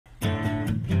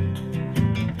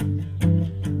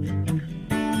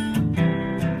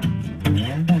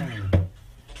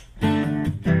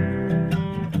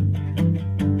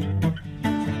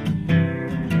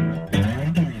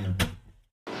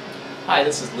Hi,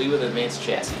 this is Lee with Advanced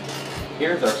Chassis.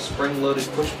 Here's our spring-loaded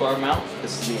push bar mount.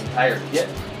 This is the entire kit.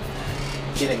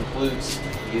 It includes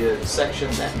the section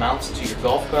that mounts to your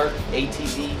golf cart,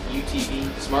 ATV,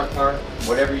 UTV, smart car,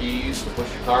 whatever you use to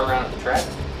push your car around at the track,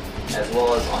 as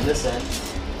well as on this end,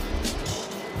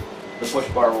 the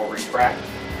push bar will retract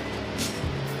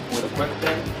with a quick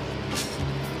pin,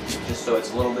 just so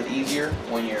it's a little bit easier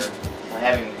when you're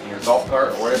having your golf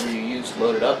cart or whatever you use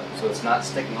loaded up, so it's not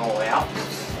sticking all the way out, and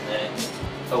then it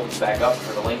opens back up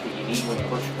for the length that you need when you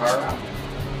push your car around.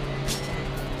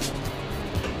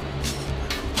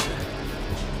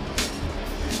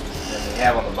 Then we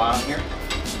have on the bottom here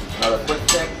another quick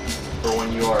pin for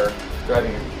when you are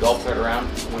driving your golf cart around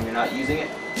when you're not using it.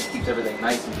 It keeps everything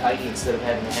nice and tidy instead of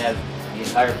having to have the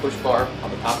entire push bar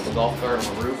on the top of the golf cart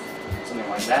on the roof, something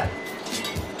like that.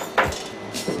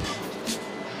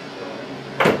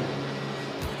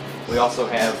 We also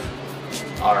have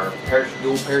our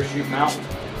dual parachute mount.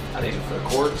 These are for the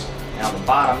cords. And on the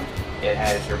bottom, it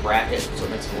has your bracket, so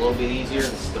it makes it a little bit easier.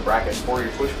 This is the bracket for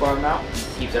your push bar mount.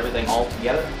 Keeps everything all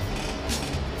together,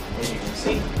 as you can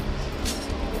see.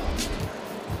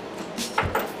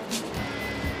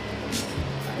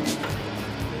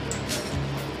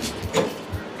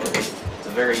 It's a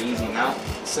very easy mount,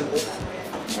 simple,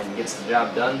 and gets the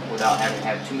job done without having to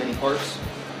have too many parts.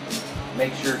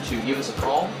 Make sure to give us a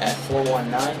call at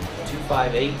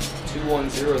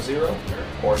 419-258-2100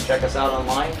 or check us out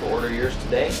online to order yours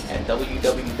today at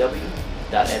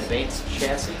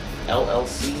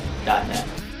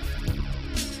www.advancedchassisllc.net.